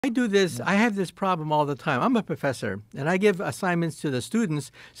I do this, I have this problem all the time. I'm a professor, and I give assignments to the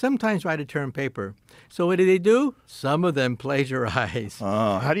students, sometimes write a term paper. So what do? Some of them plagiarize.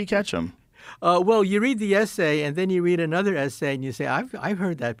 Oh, how do you catch them? Well, you read the essay, and then you read another essay, and you say, "I've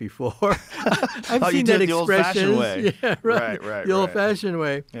heard that before. I've seen that expression." The old-fashioned way. Yeah, right. The old-fashioned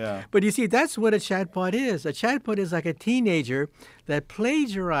way. Yeah. But you see, that's what a chatbot is. A chatbot is like a teenager that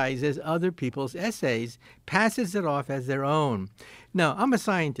plagiarizes other people's essays, passes it off as their own. Now, I'm a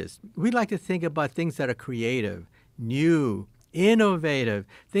scientist. We like to think about things that are creative, new, innovative,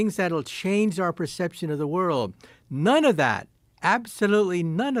 things that'll change our perception of the world. None of that. Absolutely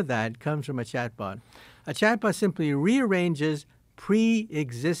none of that comes from a chatbot. A chatbot simply rearranges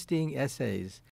pre-existing essays.